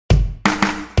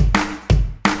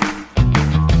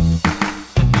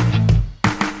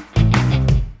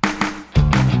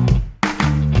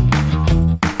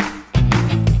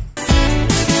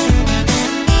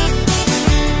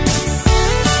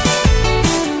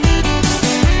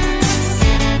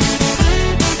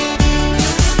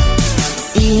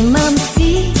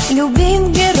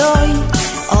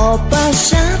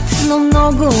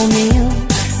много мил.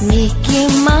 Мики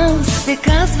Маус се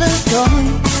казва той,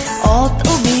 от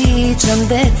обичан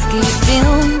детски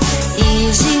филм,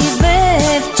 и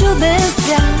живее в чуден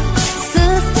свят с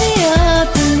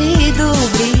приятели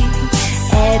добри.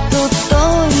 Ето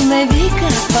той ме вика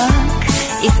пак,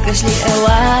 искаш ли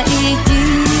ела и ти?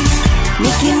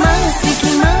 Мики Маус,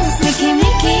 Мики Маус, Мики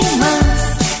Маус,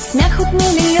 смях от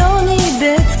милиони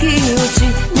детски очи.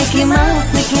 Мики Маус,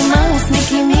 Мики Маус,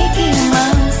 Мики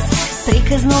Маус,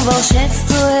 приказно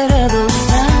вълшебство е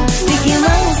радостта. Мики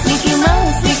Маус, Мики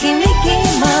Маус, Мики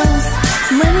Маус,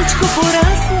 мъничко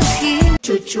пораснах и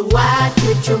чучуа,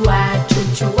 чучуа,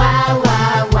 чучуа,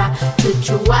 ва, ва,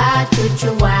 чучуа,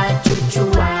 чучуа,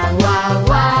 чучуа, ва,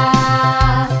 ва.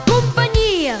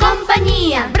 Compañía,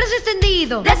 Compañía, brazo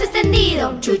extendido, brazo extendido.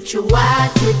 Chuchua,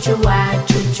 chuchua,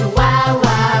 chuchua,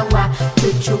 wa, wa.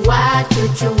 Chuchua,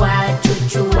 chuchua,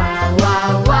 chuchua, wa,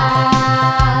 wa.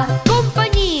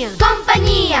 compañía,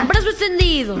 Compañía, brazo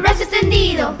extendido, brazo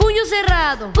extendido. puño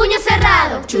cerrado, Puño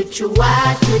cerrado. Chuchua,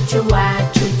 chuchua,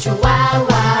 chuchua,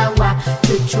 wa, wa.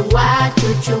 Chuchua,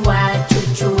 chuchua,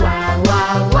 chuchua, wa,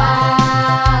 wa.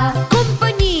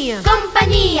 compañía,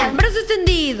 Compañía, brazo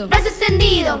extendido, brazo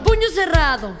extendido. puño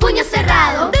cerrado, Puño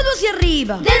cerrado. dedo hacia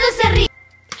arriba, Dedo hacia arriba.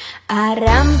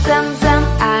 Арам сам сам,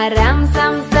 арам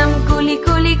сам сам, кули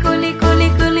кули кули кули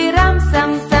кули рам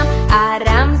сам сам.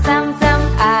 Арам сам сам,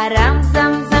 арам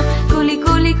сам сам, кули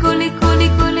кули кули кули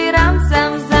кули рам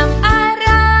сам сам.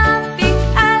 Арапик,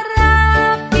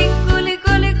 арапик, кули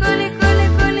кули кули кули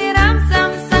кули рам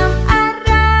сам сам.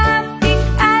 Арапик,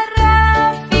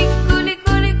 арапик, кули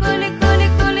кули кули кули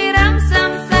кули рам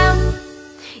сам сам.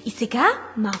 И сега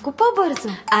малко по-бързо.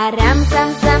 Арам сам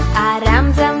сам, арам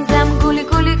сам сам, кули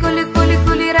кули кули кули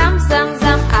кули рам сам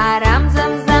сам. Арам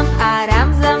сам сам, арам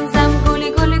сам сам, кули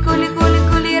кули кули кули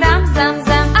кули рам сам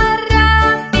сам.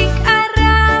 Арапик,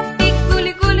 арапик,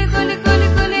 кули кули кули кули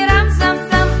кули рам сам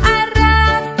сам.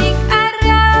 Арапик,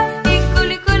 арапик,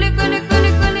 кули кули кули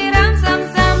кули кули рам сам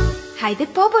сам. Хайде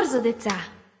по-бързо, деца.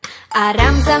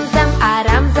 Арам сам сам,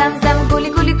 арам сам сам, кули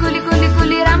кули кули кули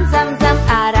кули рам сам сам.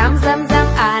 Арам сам сам,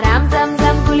 арам сам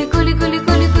сам, кули кули кули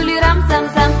кули кули рам сам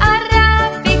сам.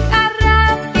 Арапик,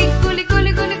 арапик, кули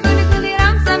кули кули кули кули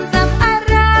рам сам сам.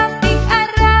 Арапик,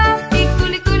 арапик,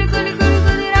 кули кули кули кули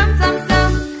кули рам сам сам.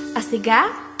 А сега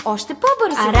още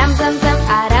по-бързо. Арам сам сам,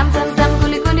 арам сам сам,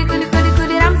 кули кули кули кули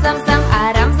кули рам сам сам.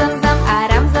 Арам сам сам,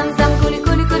 арам сам сам, кули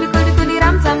кули кули кули кули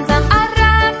рам сам сам.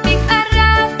 Арапик,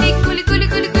 арапик, кули кули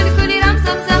кули кули кули рам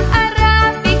сам сам.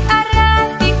 Арапик,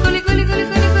 арапик, кули кули кули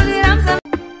кули кули рам сам.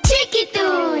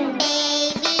 Chiquitun.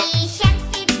 Baby shark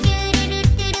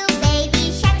doo-doo-doo-doo-doo, baby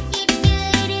shark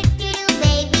doo-doo-doo-doo-doo,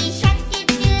 baby shark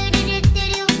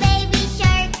doo-doo-doo-doo-doo, baby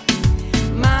shark.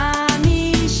 Mommy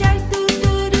shark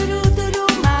doo-doo-doo-doo-doo,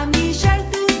 mommy shark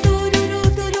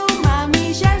doo-doo-doo-doo-doo, mommy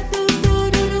shark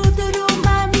doo-doo-doo-doo-doo,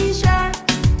 mommy shark.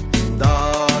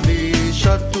 Daddy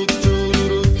shark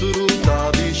doo-doo-doo-doo-doo,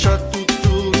 daddy shark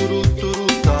doo-doo-doo-doo-doo,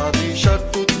 daddy shark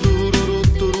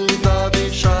doo-doo-doo-doo-doo, daddy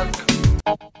shark.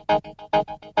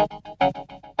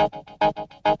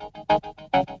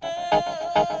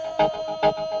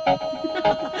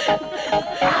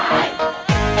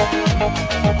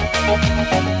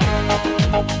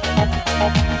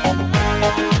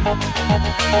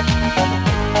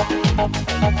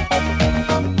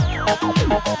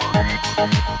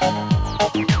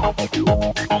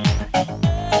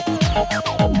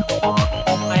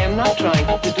 I am not trying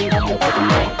to do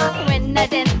When I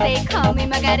dance, they call me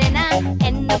Macarena,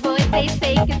 and the boys they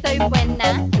say que soy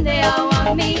buena. They all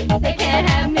want me, they can't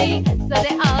have me, so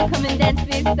they all come and dance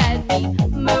beside me.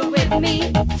 Move with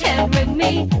me, chant with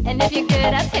me, and if you're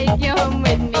good, I'll take you home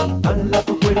with me. Dala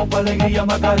tu cuerpo alegría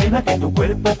Macarena, que tu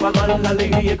cuerpo es para dar la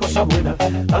alegría y cosas buenas.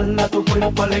 Dala tu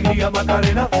cuerpo alegría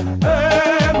Macarena,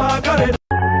 Macarena.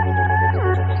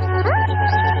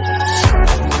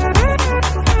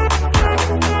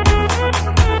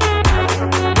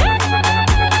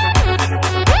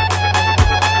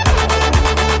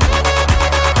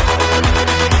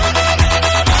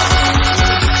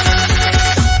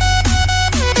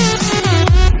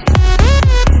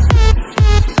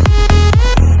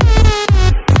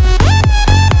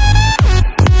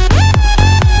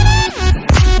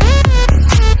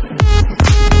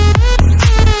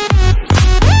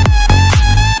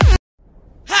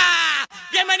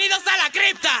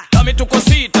 Dame tu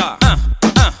cosita,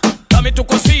 dame tu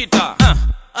cosita,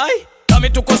 ay, dame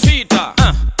tu cosita,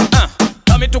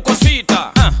 dame tu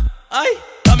cosita, ay,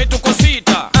 dame tu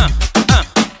cosita,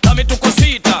 dame tu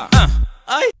cosita,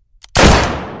 ay.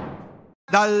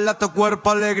 Dale a tu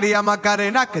cuerpo alegría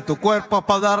Macarena, que tu cuerpo es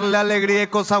para darle alegría y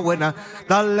cosa buena.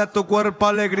 Dale a tu cuerpo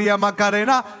alegría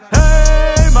Macarena,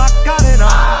 hey Macarena.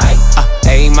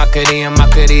 Ayy, Macarena,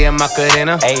 Macarena,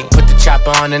 Macarena. Ayy, put the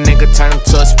chopper on the nigga, turn him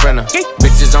to a sprinter.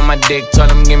 Bitches on my dick, tell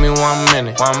him give me 1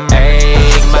 minute.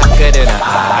 Ayy, Macarena.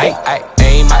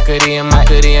 Ayy, Macarena,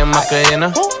 Macarena,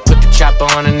 Macarena. Put the chopper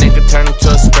on a nigga, turn him to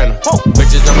a sprinter.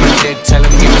 Bitches on my dick, tell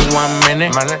him give me 1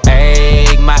 minute.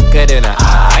 Ayy, Macarena.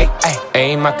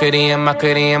 Ayy, Macarena,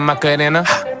 Macarena, Macarena.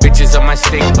 Bitches on my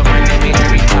stick, but my name ain't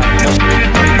Harry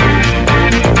Potter.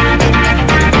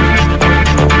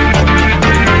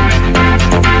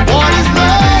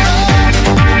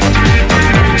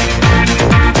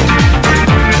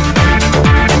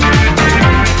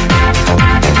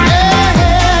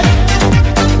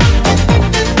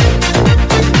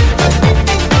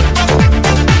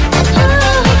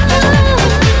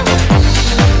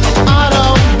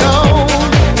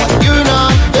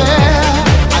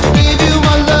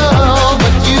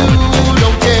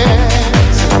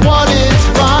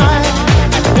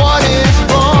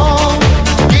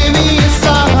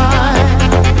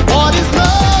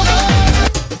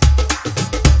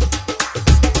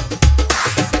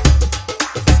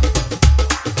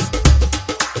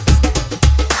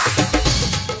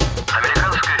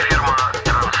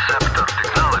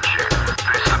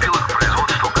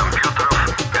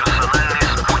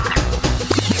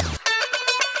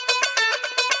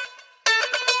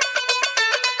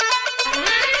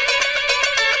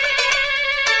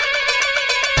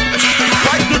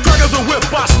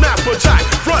 I snap attack,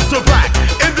 front to back,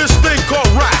 in this thing called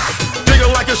rap.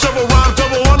 Digging like a shovel, rhyme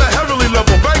double on a heavenly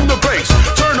level. Bang the bass,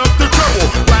 turn up the treble.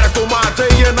 Radical mind day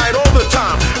and night all the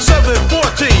time.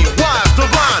 714, wise,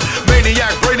 divine,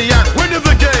 maniac, brainiac, winning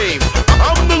the game.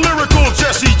 I'm the lyrical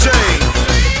Jesse James.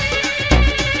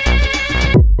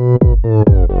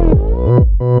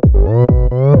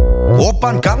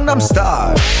 오빤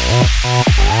강남스타일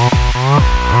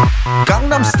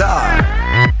강남스타일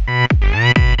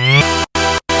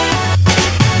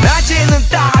낮에는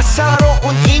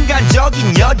따사로운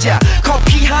인간적인 여자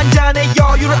커피 한 잔에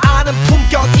여유를 아는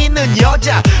품격 있는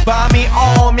여자 밤이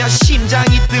오면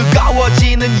심장이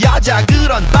뜨거워지는 여자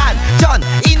그런 반전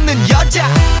있는 여자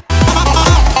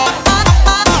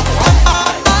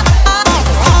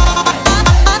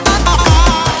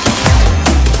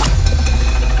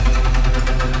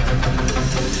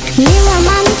Мила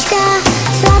мамичка,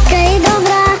 сладка и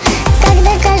добра, как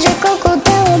да кажа колко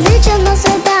те обичам на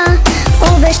света.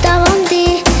 Обещавам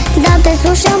ти да те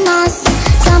слушам аз,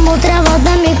 само трябва да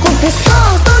ми купиш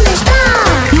 100 неща.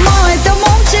 Моето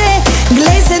момче,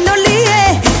 гледай се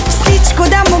налие, всичко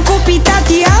да му купи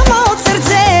тати, ама от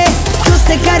сърце. Ту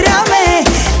се караме,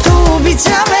 ту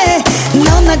обичаме,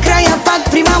 но накрая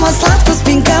пак при мама сладко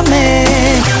спинкаме.